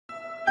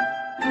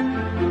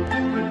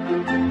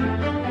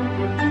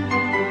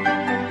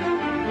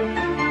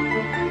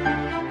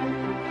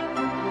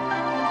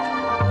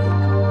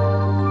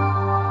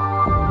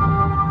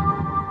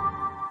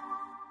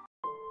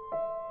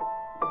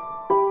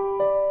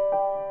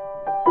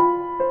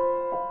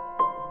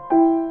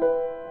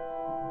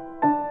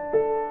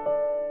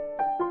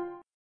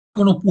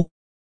কোনো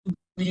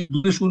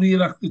দূরে সরিয়ে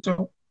রাখতে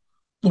চাও,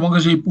 তোমাকে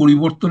সেই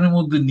পরিবর্তনের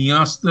মধ্যে নিয়ে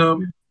আসতে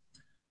হবে।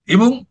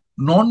 এবং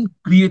নন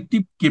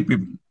ক্রিয়েটিভ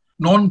কেপেবল,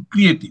 নন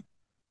ক্রিয়েটিভ,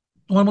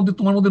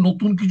 তোমার মধ্যে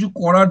নতুন কিছু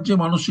করার যে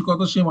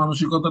মানসিকতা, সেই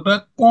মানসিকতাটা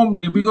কম,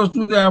 because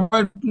to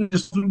avoid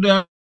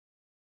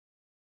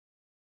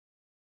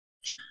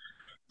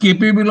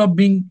capable of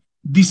being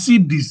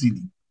deceived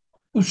easily.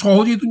 খুব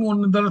সহজেই তুমি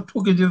অন্যের দ্বারা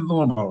ঠকে যেতে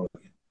তোমার ভালো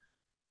লাগে।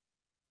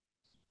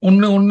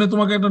 অন্য অন্য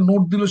তোমাকে একটা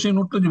নোট দিল, সেই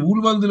নোটটা যে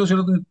ভুলভাল দিল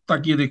সেটা তুমি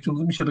তাকিয়ে দেখছো না,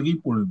 তুমি সেটাকেই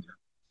পড়ে দিলে,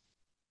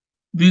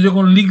 দিয়ে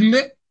যখন লিখলে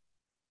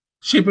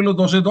সে পেলো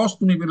 10-এ 10,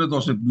 তুমি পেলে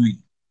 10-এ 2।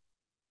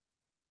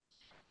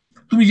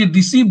 তুমি যে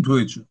ডিসিভড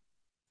হয়েছো,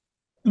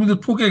 তুমি তো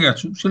ঠকে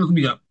গেছো, সেটা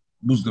তুমি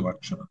বুঝতে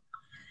পারছো না।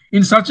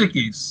 In such a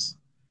case,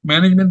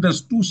 management has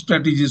to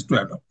strategies two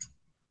adopt.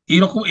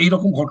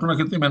 এইরকম ঘটনার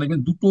ক্ষেত্রে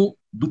ম্যানেজমেন্ট দুটো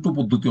দুটো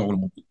পদ্ধতি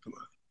অবলম্বন করতে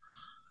পারে।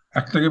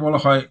 একটাকে বলা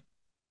হয়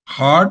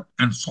হার্ড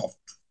অ্যান্ড সফট।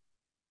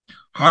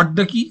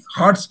 হার্ডটা কি?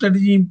 Hard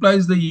strategy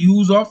implies the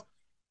use of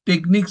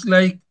techniques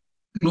like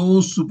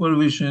close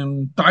supervision,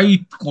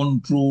 tight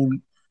control,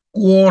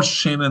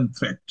 কোয়ারশন and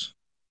threat.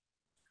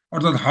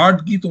 অর্থাৎ হার্ড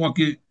কি?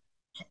 তোমাকে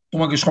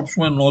তোমাকে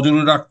সবসময়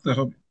নজরে রাখতে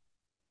হবে,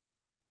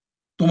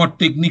 তোমার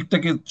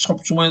টেকনিকটাকে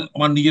সবসময়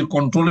আমার নিজের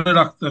কন্ট্রোলে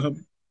রাখতে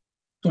হবে,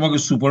 তোমাকে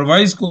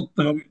সুপারভাইজ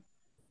করতে হবে,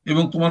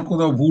 এবং তোমার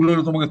কোথাও ভুল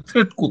হলে তোমাকে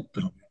থ্রেট করতে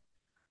হবে।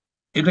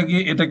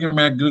 এটাকে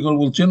ম্যাকগ্রেগর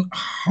বলছেন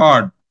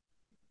হার্ড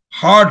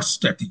হার্ড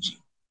স্ট্র্যাটেজি।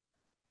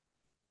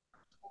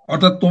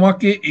 অর্থাৎ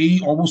তোমাকে এই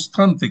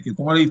অবস্থান থেকে,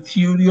 তোমার এই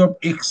থিওরি অফ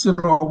এক্স এর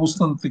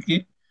অবস্থান থেকে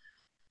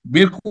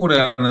বের করে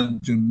আনার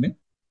জন্য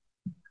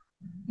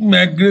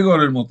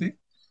ম্যাকগ্রেগরের মতে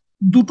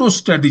দুটো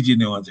স্ট্র্যাটেজি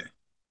নেওয়া যায়।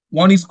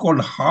 One is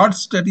called hard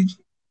strategy,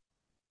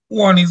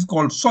 one is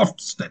called soft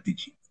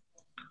strategy.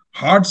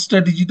 Hard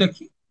স্ট্র্যাটেজিটা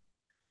কি?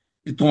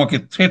 তোমাকে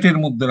থ্রেটের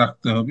মধ্যে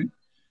রাখতে হবে,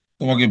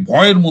 তোমাকে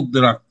ভয়ের মধ্যে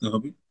রাখতে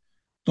হবে,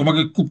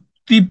 তোমাকে খুব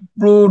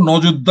তীব্র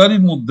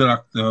নজরদারির মধ্যে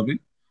রাখতে হবে,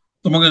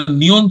 তোমাকে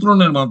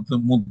নিয়ন্ত্রণের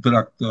মধ্যে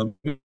রাখতে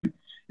হবে,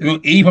 এবং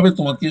এইভাবে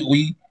তোমাকে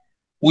ওই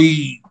ওই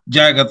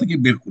জায়গা থেকে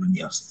বের করে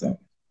নিয়ে আসতে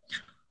হবে।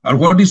 আর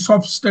what is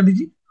soft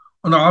strategy?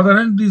 On the other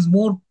hand, is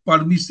more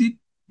permissive,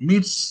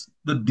 meets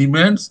the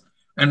demands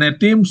and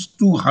attempts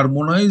to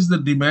harmonize the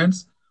demands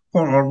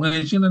for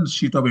organization and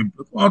sheet of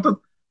employees. অর্থাৎ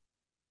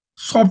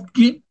সফট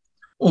কি?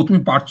 ও তুমি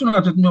পারছো না,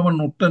 আচ্ছা তুমি আমার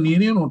নোটটা নিয়ে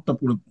নিও, নোটটা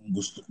পুরো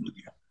মুখস্থ করে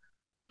দিও।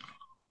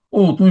 ও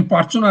তুমি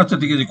পারছো না, আচ্ছা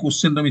ঠিক আছে,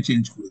 কোশ্চেনটা আমি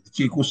চেঞ্জ করে দিচ্ছি,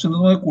 এই কোশ্চেনটা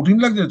তোমাকে কঠিন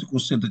লাগছে, আচ্ছা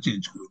কোশ্চেনটা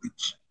চেঞ্জ করে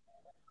দিচ্ছি।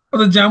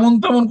 অর্থাৎ যেমন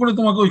তেমন করে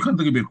তোমাকে ওইখান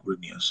থেকে বের করে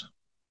নিয়ে আসা।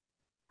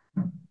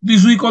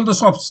 This we call the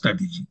soft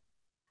strategy.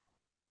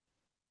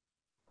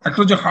 একটা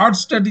হচ্ছে হার্ড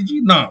স্ট্র্যাটেজি,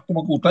 না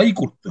তোমাকে ওটাই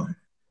করতে হবে,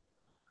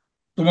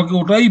 তোমাকে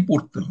ওটাই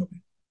পড়তে হবে,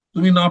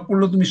 তুমি না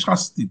পড়লে তুমি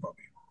শাস্তি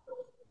পাবে।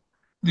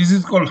 This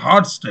is call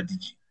hard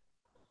strategy.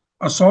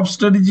 R soft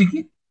strategy কি?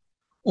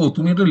 ও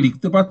তুমি এটা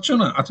লিখতে পারছো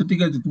না, আচ্ছা ঠিক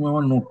আছে, তুমি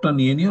আমার নোটটা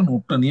নিয়ে নিও,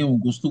 নোটটা নিয়ে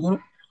মুখস্থ করো।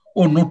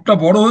 ও নোটটা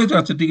বড় হয়েছে,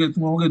 আচ্ছা ঠিক আছে,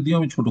 তুমি আমাকে দিও,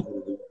 আমি ছোট করে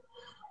দেবো।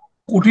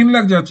 কঠিন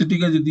লাগছে, আচ্ছা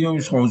ঠিক আছে, দিও,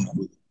 আমি সহজ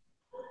করে দেবো।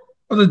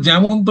 অর্থাৎ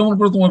যেমন তেমন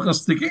করে তোমার কাছ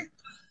থেকে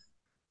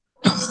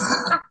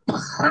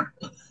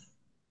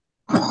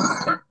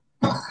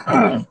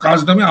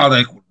কাজটা আমি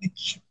আদায় করে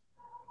নিচ্ছি।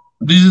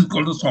 This is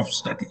called soft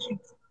strategy.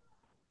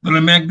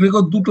 তাহলে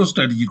ম্যাকগ্রেগর দুটো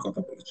স্ট্র্যাটেজির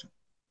কথা বলেছে।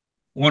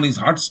 One is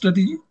hard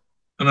strategy,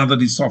 another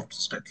is soft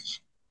strategy.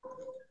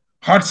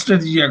 Hard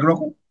strategy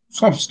একরকম,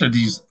 সফট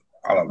স্ট্র্যাটেজি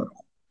আলাদা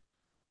রকম।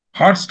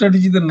 হার্ড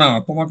স্ট্র্যাটেজিতে না,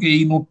 তোমাকে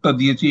এই নোটটা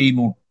দিয়েছে, এই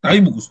নোটটাই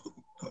মুখস্থ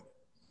করতে হবে।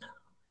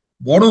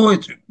 বড়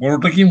হয়েছে,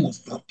 বড়টাকেই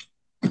মুখস্থ করতে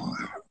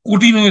হবে।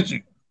 কঠিন হয়েছে,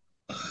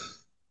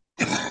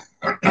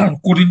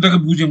 কঠিনটাকে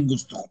বুঝে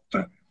মুখস্থ করতে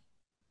হবে।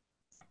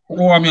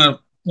 ও আমি আর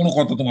কোনো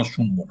কথা তোমার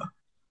শুনবো না।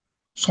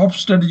 সফট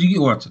স্ট্র্যাটেজি কি?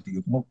 ও আচ্ছা ঠিক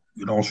আছে, তোমার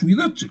এটা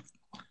অসুবিধা হচ্ছে,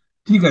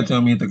 ঠিক আছে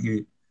আমি এটাকে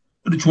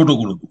একটু ছোট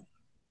করে দেবো,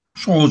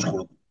 সহজ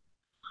করে দেবো।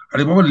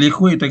 আরে বাবা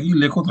লেখো, এটা কি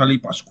লেখো,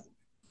 তাহলেই পাস করো।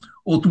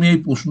 ও তুমি এই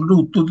প্রশ্নটা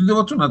উত্তর দিতে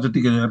পারছো না, আচ্ছা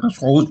ঠিক আছে, একটা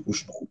সহজ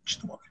প্রশ্ন করছি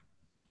তোমাকে।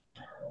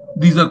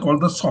 This are called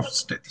the soft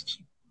strategy.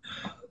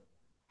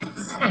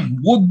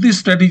 Both the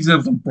strategy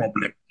have some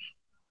problem.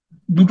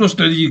 দুটো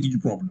স্ট্র্যাটেজির কিছু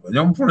প্রবলেম হয়।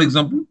 যেমন for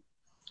example,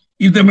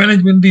 if the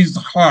management is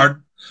hard,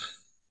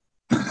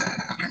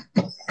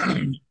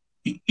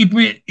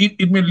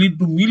 it may lead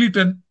to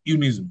militant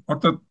ইউনিজম।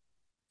 অর্থাৎ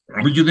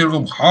আমি যদি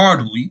এরকম হার্ড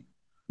হই,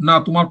 না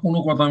তোমার কোনো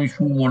কথা আমি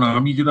শুনবো না,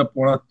 আমি যেটা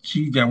পড়াচ্ছি,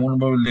 যেমন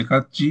ভাবে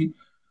লেখাচ্ছি,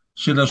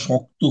 সেটা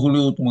শক্ত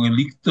হলেও তোমাকে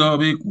লিখতে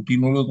হবে, কঠিন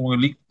হলেও তোমাকে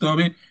লিখতে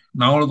হবে,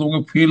 না হলে তোমাকে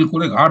ফেল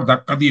করে ঘাড়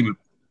ধাক্কা দিয়ে বের।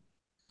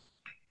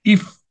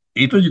 ইফ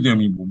এটা যদি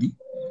আমি বলি,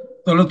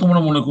 তাহলে তোমরা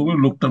মনে করবে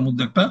লোকটার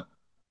মধ্যে একটা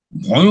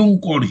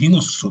ভয়ঙ্কর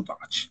হিংস্রতা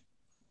আছে,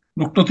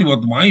 লোকটা অতি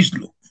বদমাইশ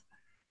লোক,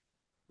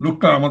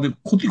 লোকটা আমাদের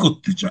ক্ষতি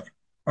করতে চায়।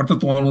 অর্থাৎ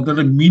তোমার মধ্যে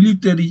একটা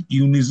মিলিটারি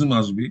ইউনিজম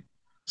আসবে,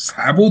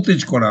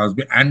 স্যাবোতেজ করা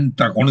আসবে,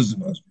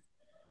 অ্যান্টাগনিজম আসবে।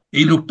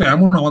 এই লোকটা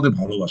এমন আমাদের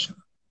ভালোবাসে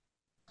না,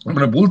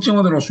 আমরা বলছি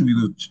আমাদের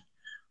অসুবিধা হচ্ছে,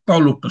 তাও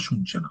লোকটা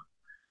শুনছে না।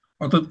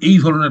 অর্থাৎ এই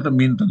ধরনের একটা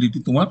মেন্টালিটি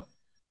তোমার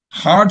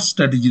হার্ড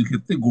স্ট্র্যাটেজির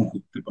ক্ষেত্রে গ্রো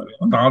করতে পারে।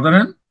 On the other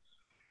hand,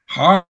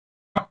 hard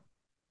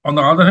on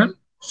the other hand,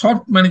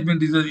 soft management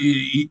is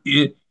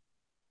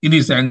in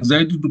its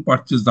anxiety to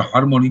purchase the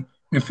harmony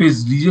may face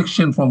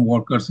rejection from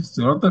workers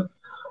itself. অর্থাৎ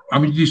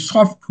আমি যদি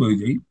সফট হয়ে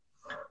যাই,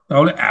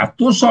 তাহলে এত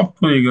সফট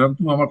হয়ে গেলাম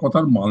তুমি আমার কথা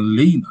আর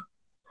মানলেই না।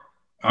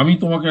 আমি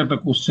তোমাকে একটা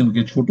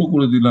কোশ্চেনকে ছোট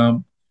করে দিলাম,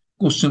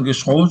 কোশ্চেনকে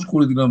সহজ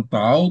করে দিলাম,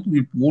 তাও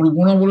তুমি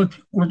পড়বো না বলে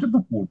ঠিক করেছো তো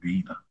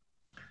পড়বেই না।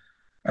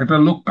 একটা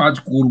লোক কাজ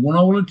করবো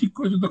না বলে ঠিক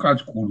করেছে তো কাজ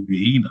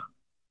করবেই না।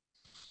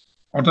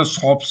 অর্থাৎ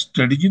সফট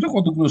স্ট্র্যাটেজিরও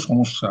কতগুলো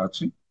সমস্যা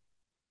আছে,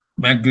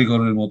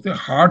 ম্যাকগ্রেগরের মতে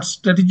হার্ড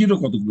স্ট্র্যাটেজিরও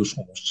কতগুলো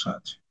সমস্যা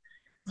আছে।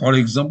 For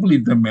example,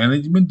 if the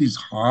management is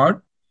hard,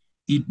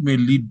 it may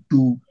lead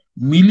to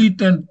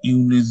militant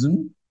unionism,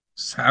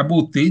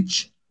 sabotage,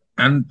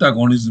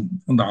 antagonism.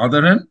 On the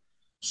other hand,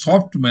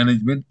 soft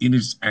management, in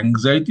its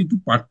anxiety to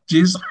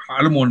purchase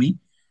harmony,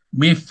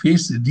 may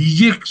face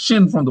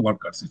rejection from the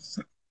workers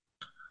itself.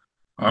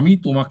 আমি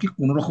তোমাকে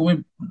কোন রকমের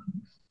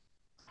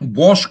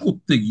বশ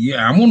করতে গিয়ে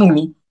এমন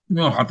হলো তুমি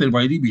আমার হাতের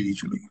বাইরেই বেরিয়ে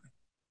চলে গেলে।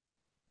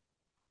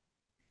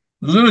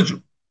 বুঝতে পেরেছো?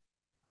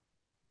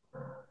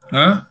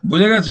 হ্যাঁ,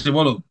 বোঝা গেছে?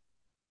 বলো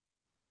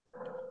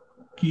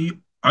কি।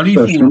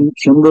 আরিফুল,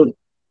 সুন্দর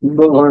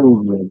সুন্দরভাবে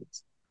বুঝলেন।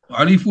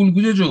 আরিফুল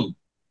বুঝেছো?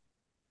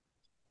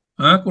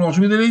 হ্যাঁ, কোনো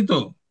অসুবিধা নেই তো?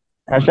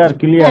 হ্যাঁ স্যার,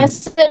 ক্লিয়ার। হ্যাঁ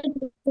স্যার,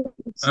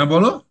 হ্যাঁ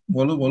বলো,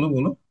 বলো বলো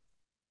বলো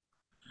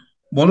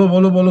বলো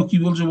বলো বলো কি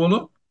বলছো বলো।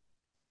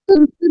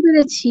 বুঝতে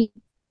পেরেছি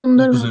বুঝতে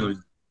সুন্দরভাবে।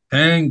 পেরেছি।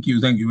 Thank you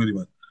very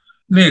much.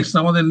 Next,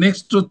 আমাদের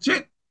নেক্সট হচ্ছে,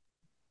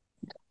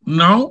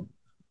 নাও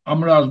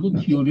আমরা আসবো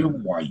থিওরি অফ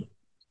ওয়াই।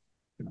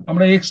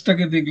 আমরা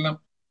এক্সটাকে দেখলাম,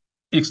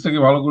 এক্সটাকে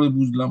ভালো করে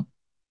বুঝলাম।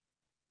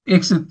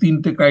 এক্স এর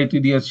তিনটে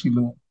ক্রাইটেরিয়া ছিল,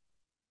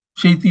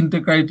 সেই তিনটে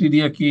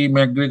ক্রাইটেরিয়াকে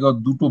ম্যাকগ্রেগর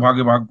দুটো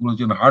ভাগে ভাগ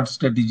করেছেন, hard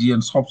strategy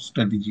and soft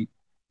strategy.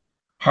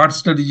 Hard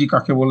strategy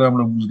কাকে বলে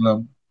আমরা বুঝলাম,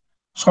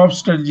 সফট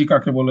স্ট্র্যাটেজি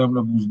কাকে বলে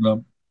আমরা বুঝলাম।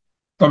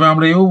 তবে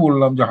আমরা এও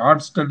বললাম যে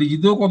হার্ড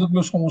স্ট্র্যাটেজিতেও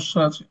কতগুলো সমস্যা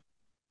আছে,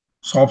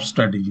 সফট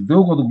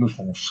স্ট্র্যাটেজিতেও কতগুলো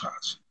সমস্যা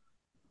আছে,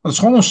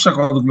 সমস্যা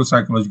কতগুলো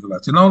সাইকোলজিক্যাল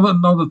আছে। নাও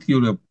the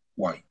theory of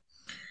Y.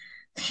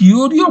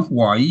 Theory of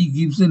Y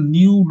gives a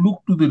new look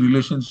to the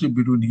relationship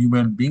between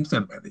human beings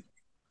and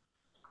management.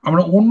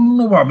 আমরা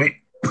অন্যভাবে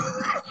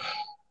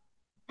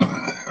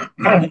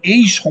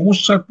এই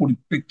সমস্যার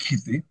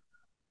পরিপ্রেক্ষিতে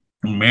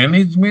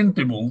ম্যানেজমেন্ট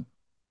এবং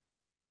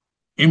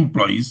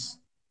এমপ্লয়িজ,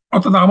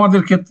 অর্থাৎ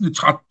আমাদের ক্ষেত্রে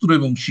ছাত্র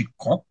এবং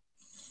শিক্ষক,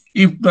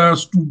 if the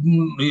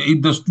student if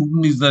the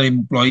student is the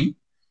employee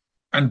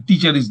and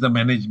teacher is the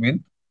management,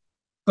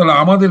 তাহলে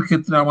আমাদের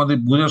ক্ষেত্রে আমাদের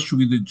বোঝার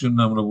সুবিধার জন্য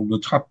আমরা বলবো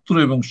ছাত্র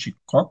এবং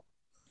শিক্ষক,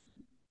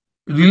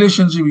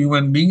 relationship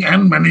human being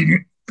and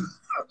management.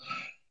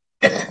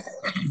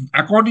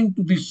 According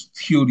to this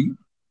theory,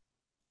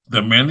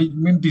 the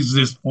management is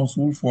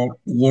responsible for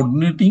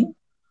coordinating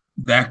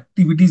the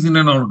activities in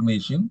an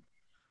organization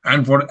and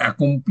for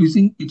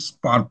accomplishing its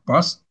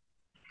purpose.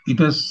 It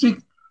has six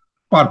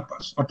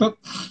purpose. অর্থাৎ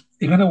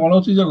এখানে বলা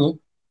হচ্ছে, দেখো,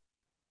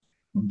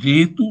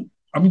 যেহেতু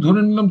আমি ধরে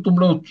নিলাম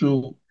তোমরা হচ্ছে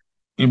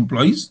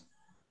এমপ্লয়িজ,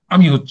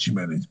 আমি হচ্ছি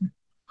ম্যানেজমেন্ট,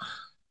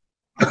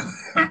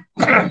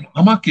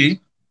 আমাকে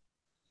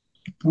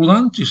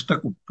প্রধান চেষ্টা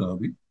করতে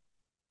হবে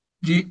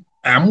যে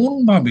এমন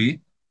ভাবে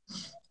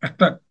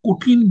একটা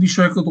কঠিন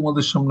বিষয়কে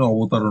তোমাদের সামনে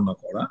অবতারণা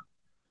করা,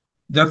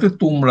 যাতে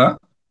তোমরা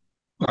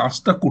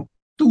কাজটা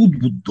করতে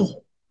উদ্বুদ্ধ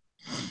হও।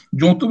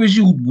 যত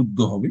বেশি উদ্বুদ্ধ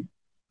হবে,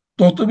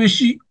 তত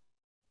বেশি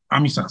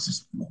আমি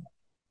সাকসেসফুল হব।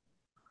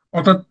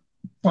 অর্থাৎ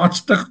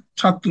 5টা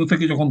ছাত্র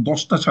থেকে যখন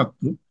 10টা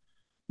ছাত্র,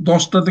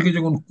 10টা থেকে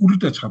যখন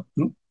 20টা ছাত্র,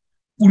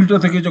 20টা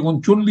থেকে যখন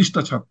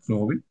 40টা ছাত্র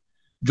হবে,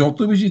 যত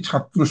বেশি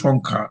ছাত্র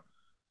সংখ্যা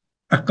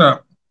একটা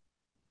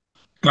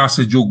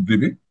ক্লাসে যোগ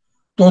দেবে,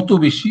 তত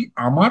বেশি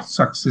আমার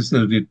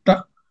সাকসেসের রেটটা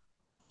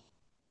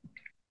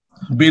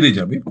বেড়ে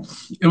যাবে।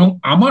 এবং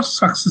আমার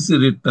সাকসেসের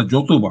রেটটা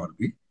যত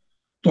বাড়বে,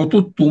 তত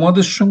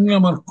তোমাদের সঙ্গে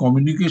আমার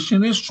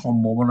কমিউনিকেশনের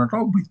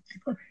সম্ভাবনাটাও বৃদ্ধি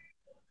পাবে।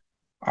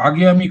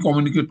 আগে আমি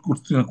কমিউনিকেট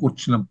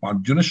করছিলাম 5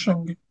 জনের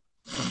সঙ্গে,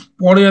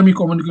 পরে আমি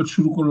কমিউনিকেট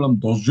শুরু করলাম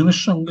 10 জনের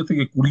সঙ্গে,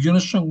 থেকে 20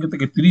 জনের সঙ্গে,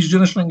 থেকে 30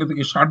 জনের সঙ্গে,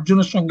 থেকে 60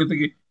 জনের সঙ্গে,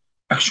 থেকে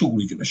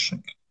 120 জনের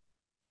সঙ্গে।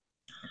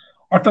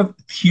 অর্থাৎ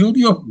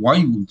থিওরি অফ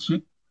ওয়াই বলছে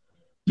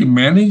যে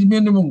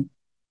ম্যানেজমেন্ট এবং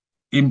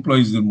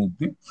এমপ্লয়িজদের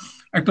মধ্যে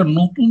একটা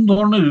নতুন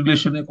ধরনের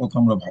রিলেশনের কথা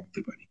আমরা ভাবতে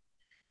পারি,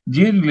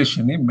 যে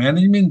রিলেশনে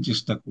ম্যানেজমেন্ট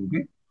চেষ্টা করবে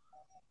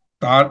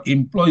তার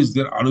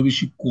এমপ্লয়িজদের আরো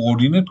বেশি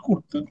কোঅর্ডিনেট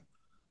করতে,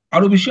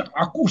 আরো বেশি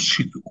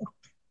আকর্ষিত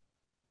করতে,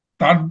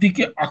 তার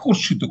দিকে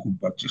আকর্ষিত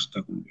করবার চেষ্টা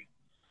করবে।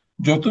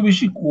 যত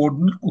বেশি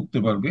কোঅর্ডিনেট করতে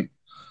পারবে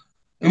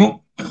এবং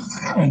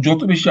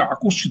যত বেশি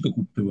আকর্ষিত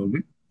করতে পারবে,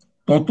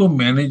 তত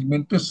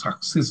ম্যানেজমেন্টের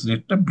সাকসেস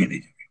রেটটা বেড়ে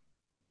যাবে।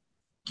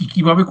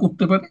 কিভাবে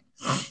করতে পারে?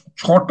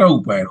 6টা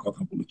উপায়ের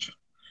কথা বলেছে।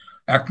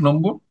 1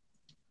 নম্বর,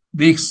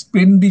 the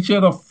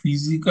expenditure of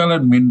physical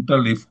and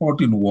mental effort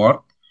in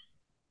work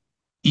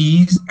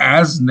is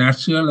as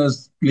natural as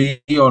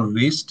play or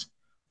rest,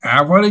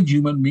 average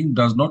human being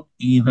does not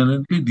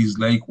inherently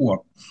dislike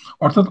work.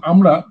 অর্থাৎ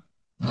আমরা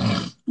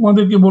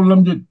তোমাদেরকে বললাম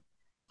যে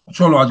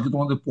চলো আজকে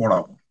তোমাদের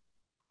পড়াবো,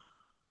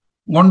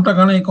 ঘন্টা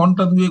খানে,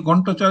 ঘন্টা দুয়ে,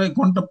 ঘন্টা চারে,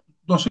 ঘন্টা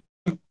দশে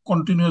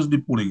কন্টিনিউয়াসলি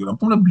পড়ে গেলাম,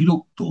 তোমরা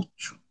বিরক্ত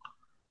হচ্ছ,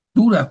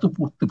 দূর এত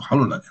পড়তে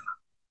ভালো লাগে না।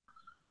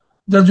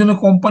 যার জন্য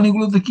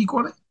কোম্পানিগুলোতে কি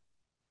করে,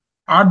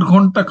 8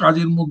 ঘন্টা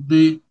কাজের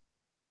মধ্যে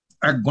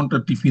 1 ঘন্টা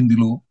টিফিন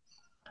দিল,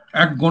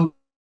 1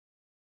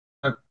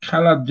 ঘন্টা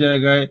খেলার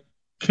জায়গায়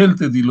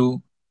খেলতে দিল,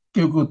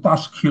 কেউ কেউ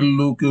তাস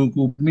খেললো, কেউ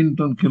কেউ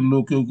ব্যাডমিন্টন খেললো,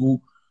 কেউ কেউ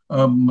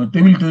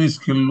টেবিল টেনিস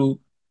খেললো,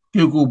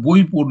 কেউ কেউ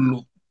বই পড়লো,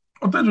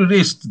 অর্থাৎ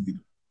রেস্ট দিল।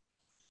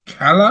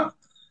 খেলা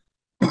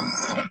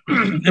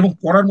এবং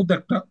পড়ার মধ্যে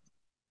একটা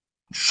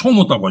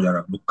সমতা বজায়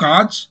রাখলো,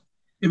 কাজ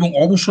এবং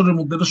অবসরের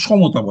মধ্যে একটা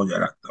সমতা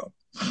বজায় রাখতে হবে।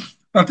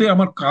 তাতে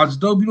আমার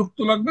কাজটাও বিরক্ত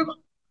লাগবে না,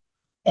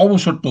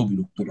 অবসরটাও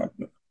বিরক্ত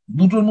লাগবে না।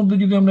 দুটোর মধ্যে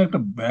যদি আমরা একটা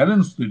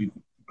ব্যালেন্স তৈরি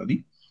করতে পারি,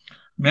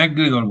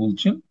 ম্যাকগ্রেগর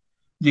বলছেন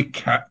যে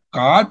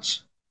কাজ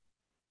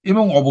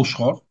এবং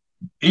অবসর,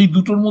 এই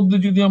দুটোর মধ্যে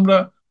যদি আমরা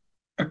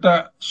একটা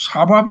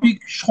স্বাভাবিক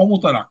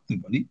সমতা রাখতে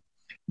পারি,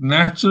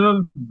 ন্যাচারাল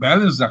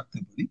ব্যালেন্স রাখতে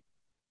পারি,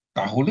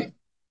 তাহলে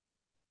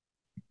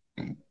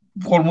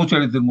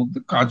কর্মচারীদের মধ্যে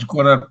কাজ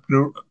করার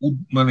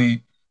মানে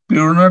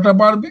প্রেরণাটা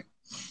বাড়বে,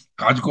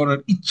 কাজ করার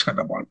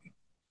ইচ্ছাটা বাড়বে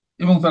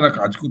এবং তারা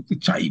কাজ করতে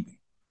চাইবে।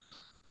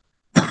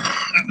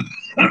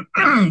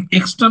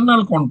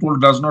 External control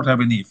does not have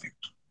any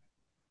effect.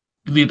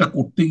 কিন্তু এটা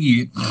করতে গিয়ে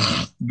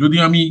যদি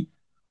আমি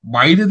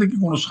বাইরে থেকে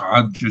কোনো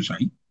সাহায্য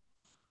চাই,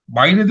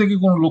 বাইরে থেকে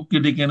কোনো লোককে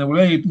ডেকে এনে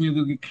বলে এই তুমি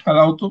এদেরকে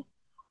খেলাও তো,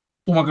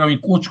 তোমাকে আমি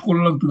কোচ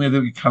করলাম, তুমি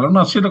এদেরকে খেলো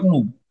না, সেটা কোনো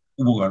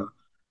উপকার না।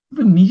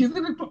 কিন্তু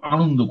নিজেদের একটু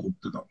আনন্দ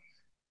করতে দাও,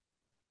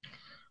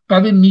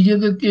 তাদের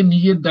নিজেদেরকে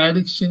নিজের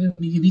ডাইরেকশনে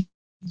নিজের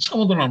ইচ্ছা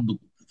মতন আনন্দ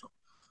করতে দাও।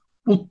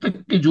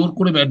 প্রত্যেককে জোর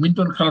করে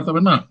ব্যাডমিন্টন খেলাতে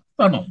হবে না,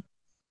 তা নয়।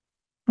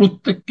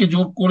 প্রত্যেককে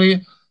জোর করে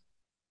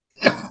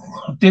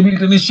টেবিল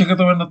টেনিস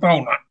শেখাতে হবে না, তাও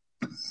না।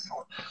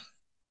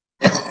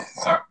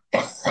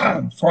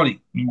 সরি,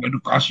 একটু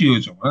কাশি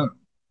হয়েছে, হ্যাঁ,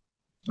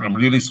 I am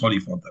really sorry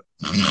for that.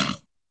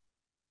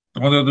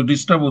 তোমাদের হয়তো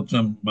ডিস্টার্ব হচ্ছে,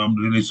 আই এম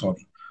রিয়েলি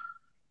সরি।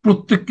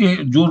 প্রত্যেককে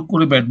জোর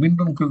করে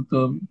ব্যাডমিন্টন খেলতে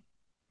হবে,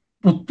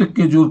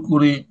 প্রত্যেককে জোর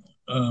করে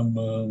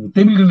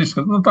টেবিল টেনিস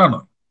খেলতে হবে, তা না।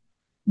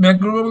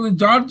 ম্যাকগ্রেগর বলে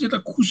যার যেটা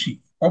খুশি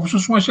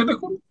অবসর সময় সেটা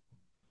করুন।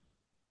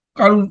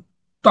 কারুর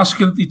তাস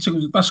খেলতে ইচ্ছে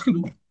করছে তাস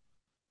খেলুক,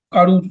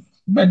 কারুর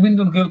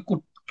ব্যাডমিন্টন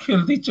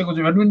খেলতে ইচ্ছে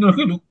করছে ব্যাডমিন্টন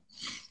খেলুক,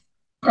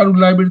 কারুর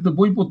লাইব্রেরিতে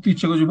বই পড়তে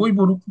ইচ্ছে করছে বই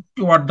পড়ুক,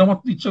 কেউ আড্ডা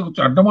মারতে ইচ্ছা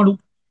করছে আড্ডা মারুক,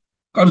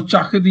 কারুর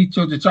চা খেতে ইচ্ছে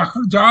হচ্ছে চা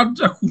খাক, যার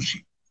যা খুশি।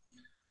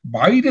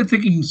 বাইরে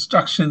থেকে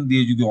ইনস্ট্রাকশন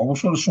দিয়ে যদি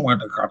অবসরের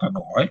সময়টা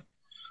কাটানো হয়,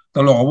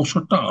 তাহলে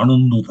অবসরটা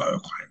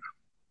আনন্দদায়ক হয় না।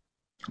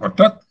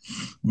 অর্থাৎ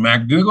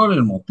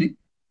ম্যাকগ্রেগরের মতে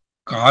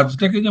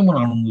কাজটাকে যেমন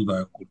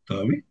আনন্দদায়ক করতে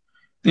হবে,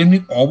 তেমনি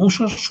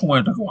অবসর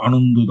সময়টাকেও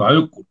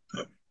আনন্দদায়ক করতে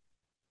হবে।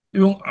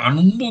 এবং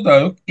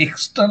আনন্দদায়ক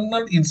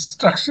এক্সটার্নাল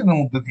ইনস্ট্রাকশনের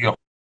মধ্যে দিয়ে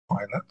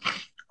হয় না,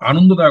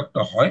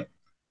 আনন্দদায়কটা হয়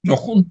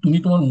যখন তুমি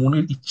তোমার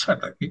মনের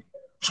ইচ্ছাটাকে,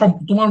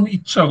 তোমার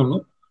ইচ্ছা হলো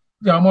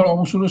যে আমার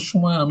অবসরের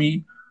সময় আমি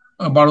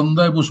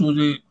বারান্দায় বসে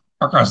বসে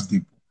আকাশ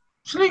দেখবো,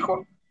 সেটাই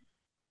করো।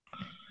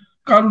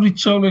 কারোর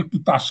ইচ্ছা হলো একটু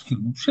তাস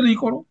খেলবো, সেটাই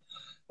করো।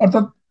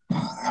 অর্থাৎ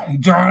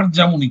যার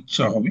যেমন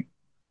ইচ্ছা হবে,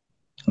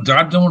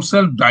 যার যেমন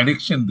সেলফ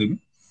ডাইরেকশন দেবে,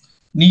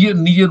 নিজের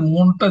নিজের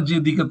মনটা যে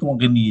দিকে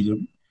তোমাকে নিয়ে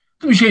যাবে,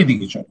 তুমি সেই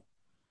দিকে চলো।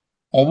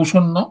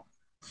 অবসর নাও,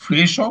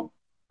 ফ্রেশ হও,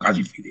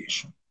 কাজে ফিরে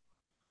এসো।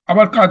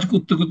 আবার কাজ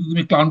করতে করতে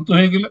তুমি ক্লান্ত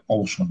হয়ে গেলে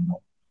অবসর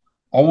নাও,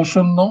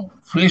 অবসর নাও,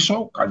 ফ্রেশ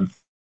হও, কাজে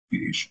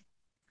ফিরে এসো।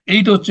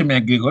 এইটা হচ্ছে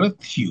ম্যাকগ্রেগরের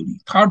theory.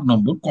 Third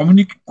number,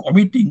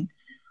 committing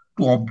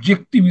two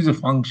objective is a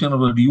function of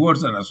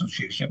rewards and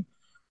association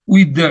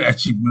with their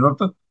achievement.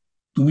 অর্থাৎ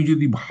তুমি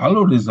যদি ভালো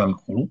রেজাল্ট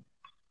করো,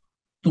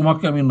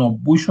 তোমাকে আমি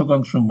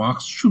 90%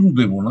 মার্কস শুরু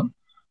দেব না,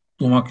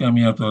 তোমাকে আমি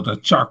এত একটা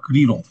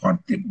চাকরির অফার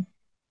দেব।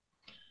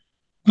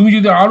 তুমি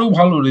যদি আরো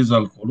ভালো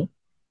রেজাল্ট করো,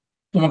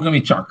 তোমাকে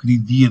আমি চাকরি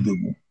দিয়ে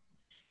দেব।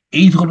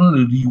 এই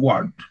ধরনের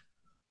রিওয়ার্ড,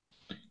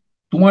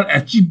 তোমার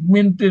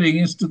অ্যাচিভমেন্টের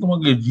এগেনস্টে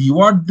তোমাকে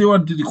রিওয়ার্ড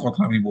দেওয়ার যদি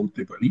কথা আমি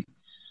বলতে পারি,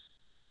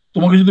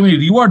 তোমাকে যদি আমি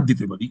রিওয়ার্ড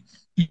দিতে পারি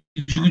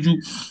কিছু কিছু,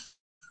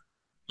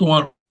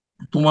 তোমার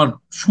তোমার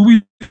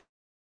সুবিধা,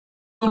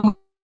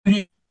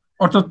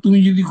 অর্থাৎ তুমি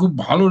যদি খুব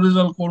ভালো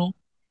রেজাল্ট করো,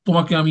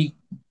 তোমাকে আমি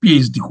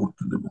পিএইচডি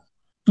করতে দেবো।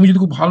 তুমি যদি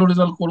খুব ভালো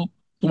রেজাল্ট করো,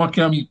 তোমাকে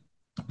আমি,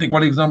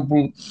 ফর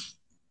এক্সাম্পল,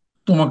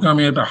 তোমাকে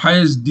আমি একটা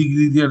হাইয়েস্ট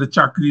ডিগ্রি দিয়ে একটা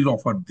চাকরির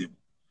অফার দেবো।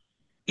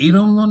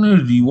 এইরকম ধরনের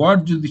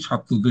রিওয়ার্ড যদি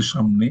ছাত্রদের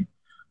সামনে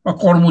বা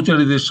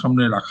কর্মচারীদের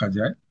সামনে রাখা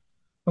যায়,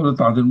 তাহলে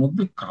তাদের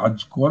মধ্যে কাজ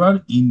করার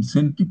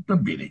ইনসেনটিভটা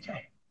বেড়ে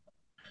যায়।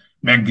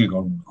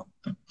 ম্যাকগ্রেগর মনে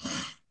করতেন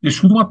যে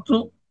শুধুমাত্র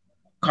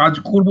কাজ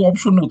করব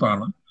অপশন নেবো তা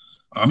না,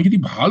 আমি যদি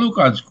ভালো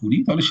কাজ করি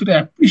তাহলে সেটা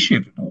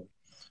অ্যাপ্রিসিয়েটেড হবে,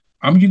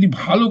 আমি যদি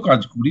ভালো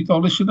কাজ করি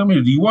তাহলে সেটা আমি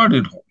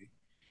রিওয়ার্ডেড হবে।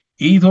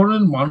 এই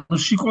ধরনের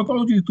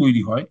মানসিকতাও যদি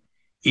তৈরি হয়,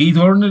 এই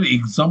ধরনের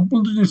এক্সাম্পল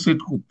যদি সেট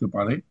করতে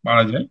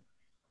পারা যায়,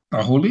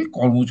 তাহলে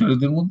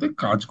কর্মচারীদের মধ্যে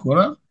কাজ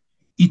করার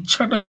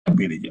ইচ্ছাটা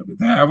বেড়ে যাবে।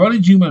 The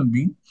average human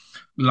being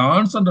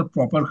learns under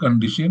proper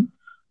condition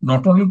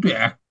not only two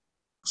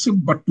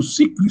but to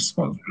seek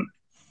responsibility.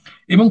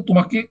 এবং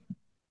তোমাকে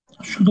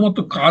শুধুমাত্র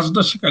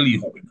কাজটা শেখালেই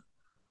হবে না,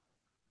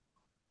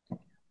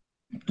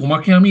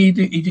 তোমাকে আমি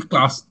এই যে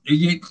ক্লাস, এই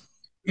যে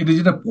এটা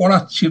যেটা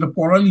পড়াচ্ছি এটা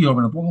পড়ালেই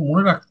হবে না,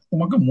 তোমাকে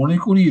তোমাকে মনে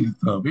করিয়ে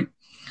দিতে হবে।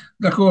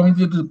 দেখো আমি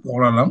যেটা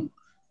পড়ালাম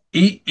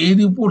এর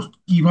উপর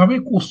কিভাবে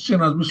কোশ্চেন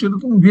আসবে সেটা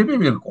তুমি ভেবে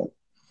বের করো।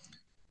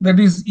 That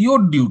is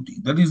your duty,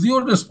 that is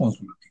your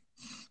responsibility.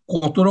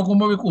 কত রকম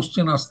ভাবে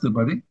কোশ্চেন আসতে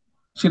পারে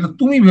সেটা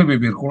তুমি ভেবে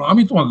বের করো,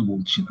 আমি তোমাকে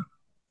বলছি না।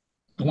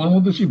 তোমার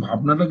মধ্যে সেই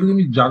ভাবনাটাকে যদি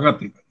আমি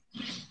জাগাতে পারি,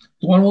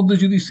 তোমার মধ্যে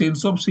যদি সেন্স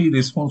অফ সেই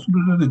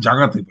রেসপন্সিবিলিটি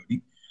জাগাতে পারি,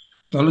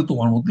 তাহলে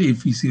তোমার মধ্যে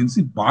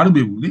এফিসিয়েন্সি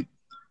বাড়বে বলে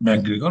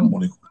ম্যাকগ্রেগর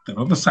মনে করতেন।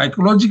 অর্থাৎ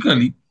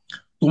সাইকোলজিক্যালি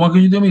তোমাকে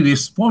যদি আমি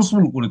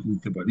রেসপন্সিবল করে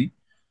তুলতে পারি,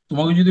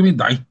 তোমাকে যদি আমি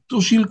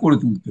দায়িত্বশীল করে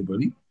তুলতে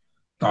পারি,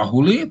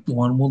 তাহলে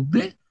তোমার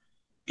মধ্যে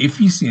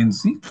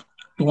এফিসিয়েন্সি,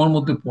 তোমার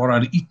মধ্যে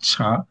পড়ার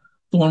ইচ্ছা,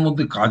 তোমার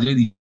মধ্যে কাজের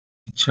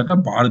ইচ্ছাটা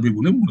বাড়বে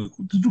বলে মনে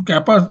করতে। Two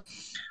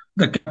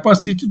the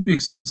capacity to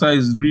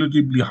exercise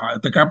relatively high,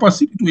 the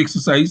capacity to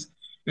exercise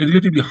a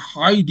relatively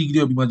high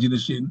degree of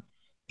imagination,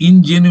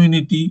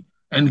 ingenuity,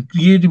 and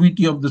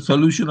creativity of the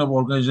solution of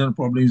organizational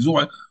problems.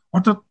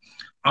 অর্থাৎ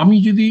আমি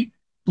যদি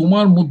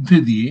তোমার মধ্যে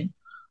দিয়ে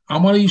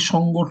আমার এই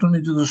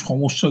সংগঠনের যত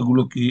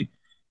সমস্যাগুলোকে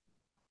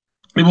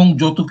এবং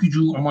যত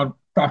কিছু আমার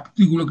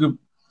প্রাপ্তিগুলোকে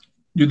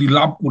যদি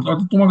লাভ করতে,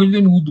 অর্থাৎ তোমাকে যদি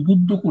আমি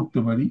উদ্বুদ্ধ করতে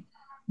পারি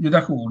যে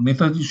দেখো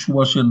নেতাজি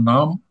সুভাষের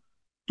নাম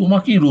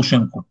তোমাকেই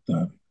রোশন করতে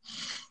হবে,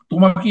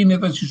 তোমাকেই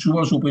নেতাজি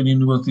সুভাষ ওপেন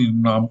ইউনিভার্সিটির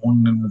নাম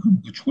অন্যের মুখে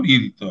মুখে ছড়িয়ে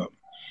দিতে হবে,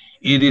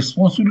 এই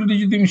রেসপন্সিবিলিটি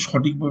যদি আমি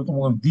সঠিকভাবে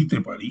তোমাকে দিতে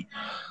পারি,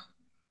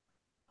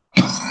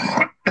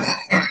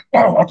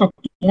 অর্থাৎ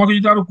তোমাকে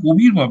যদি আরো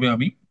গভীর ভাবে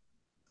আমি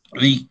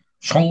এই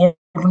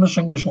সংগঠনের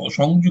সঙ্গে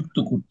সংযুক্ত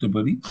করতে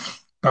পারি,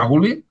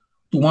 তাহলে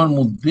তোমার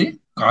মধ্যে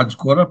কাজ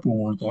করার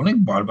প্রবণতা অনেক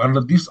বাড়বে।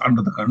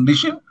 Under the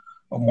condition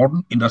of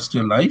modern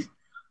industrial life,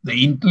 the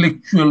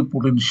intellectual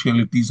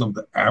potentialities of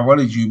the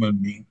average human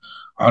being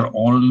are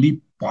only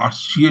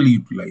partially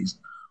utilized.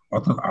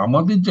 অর্থাৎ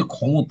আমাদের যে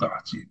ক্ষমতা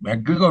আছে,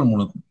 ম্যাকগ্রেগর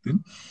মনে করতেন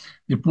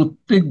যে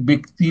প্রত্যেক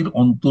ব্যক্তির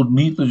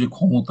অন্তর্নিহিত যে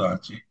ক্ষমতা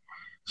আছে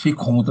সেই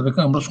ক্ষমতাটাকে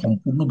আমরা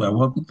সম্পূর্ণ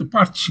ব্যবহার করতে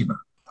পারছি না।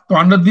 তো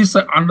আন্ডার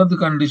দ্য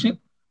কন্ডিশন,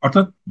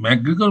 অর্থাৎ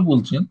ম্যাকগ্রেগর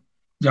বলছেন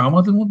যে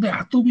আমাদের মধ্যে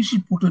এত বেশি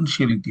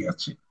পোটেনশিয়ালিটি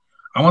আছে,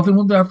 আমাদের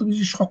মধ্যে এত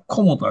বেশি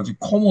সক্ষমতা আছে,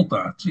 ক্ষমতা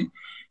আছে,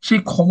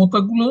 সেই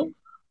ক্ষমতাগুলো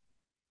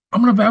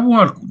আমরা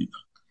ব্যবহার করি না।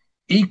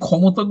 এই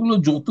ক্ষমতাগুলো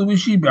যত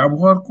বেশি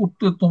ব্যবহার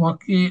করতে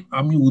তোমাকে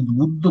আমি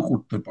উদ্বুদ্ধ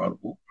করতে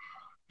পারবো,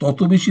 তত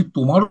বেশি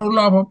তোমারও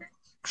লাভ হবে,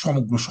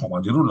 সমগ্র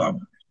সমাজেরও লাভ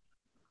হবে।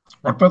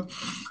 অর্থাৎ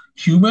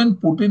হিউম্যান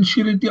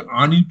পোটেনশিয়ালিটি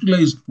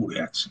আনইউটিলাইজড পড়ে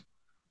আছে,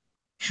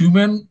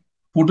 হিউম্যান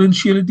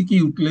পোটেনশিয়ালিটিকে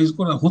ইউটিলাইজ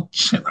করা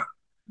হচ্ছে না।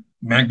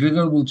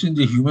 ম্যাকগ্রেগর বলছেন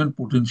যে হিউম্যান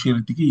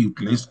পোটেনশিয়ালিটিকে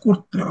ইউটিলাইজ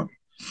করতে হবে,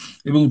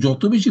 এবং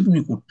যত বেশি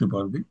তুমি করতে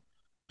পারবে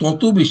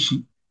তত বেশি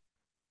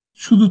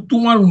শুধু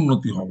তোমার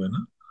উন্নতি হবে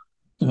না,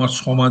 তোমার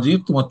সমাজের,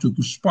 তোমার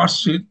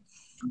চতুষ্পার্শ্বের,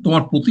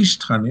 তোমার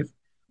প্রতিষ্ঠানের,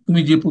 তুমি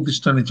যে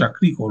প্রতিষ্ঠানে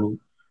চাকরি করো,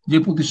 যে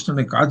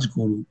প্রতিষ্ঠানে কাজ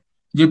করো,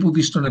 যে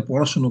প্রতিষ্ঠানে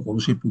পড়াশোনা করো,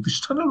 সেই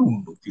প্রতিষ্ঠানের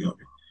উন্নতি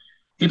হবে।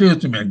 এটাই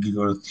হচ্ছে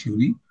ম্যাকগ্রেগরের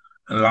থিওরি।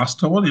 লাস্ট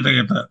অফ অল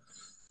এটাকে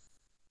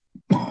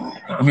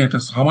আমি একটা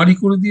সামারি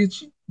করে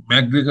দিয়েছি।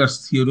 ম্যাকগ্রেগরস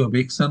theory of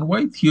x and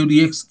Y. Theory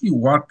x কি?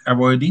 Work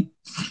avoiding,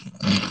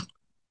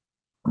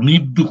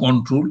 need to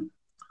control,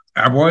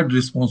 avoid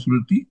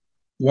responsibility,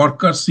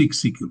 worker sick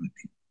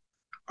security.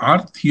 R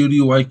theory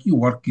Y কি?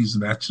 ওয়ার্ক ইজ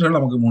ন্যাচারাল,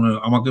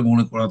 আমাকে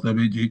মনে করাতে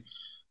হবে যে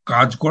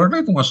কাজ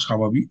করাটাই তোমার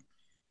স্বাভাবিক।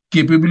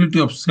 কেপেবিলিটি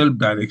অফ সেলফ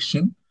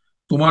ডাইরেকশন,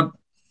 তোমার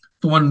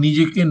তোমার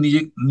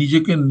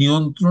নিজেকে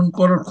নিয়ন্ত্রণ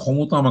করার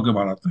ক্ষমতা আমাকে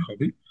বাড়াতে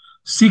হবে।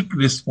 সিক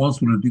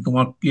রেসপন্সিবিলিটি,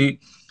 তোমাকে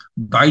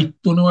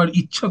দায়িত্ব নেওয়ার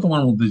ইচ্ছা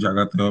তোমার মধ্যে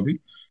জাগাতে হবে।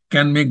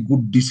 ক্যান মেক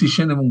গুড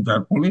ডিসিশন, এবং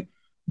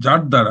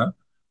যার দ্বারা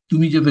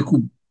তুমি যাতে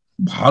খুব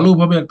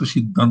ভালোভাবে একটা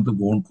সিদ্ধান্ত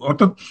গ্রহণ করো।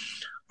 অর্থাৎ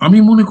আমি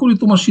মনে করি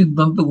তোমার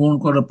সিদ্ধান্ত গ্রহণ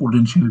করার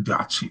পোটেনশিয়ালিটি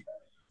আছে,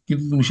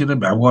 কিন্তু তুমি সেটা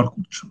ব্যবহার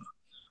করছো না।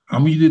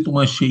 আমি যদি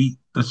তোমায়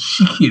সেইটা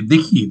শিখিয়ে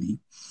দেখিয়ে দিই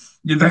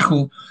যে দেখো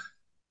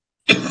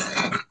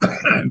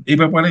এ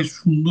ব্যাপারে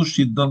সুন্দর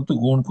সিদ্ধান্ত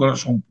গ্রহণ করার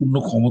সম্পূর্ণ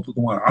ক্ষমতা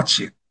তোমার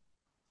আছে,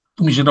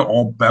 তুমি সেটা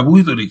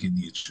অব্যবহৃত রেখে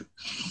দিয়েছো,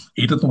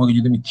 এটা তোমাকে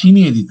যদি আমি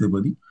চিনিয়ে দিতে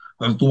পারি,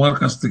 তাহলে তোমার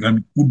কাছ থেকে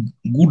আমি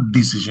গুড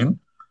ডিসিশন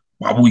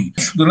পাবোই।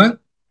 সুতরাং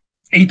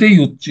এইটাই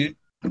হচ্ছে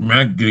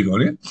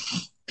ম্যাকগ্রেগরের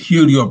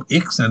theory of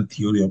x and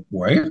theory of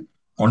Y এর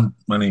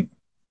মানে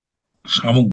সামগ্রিক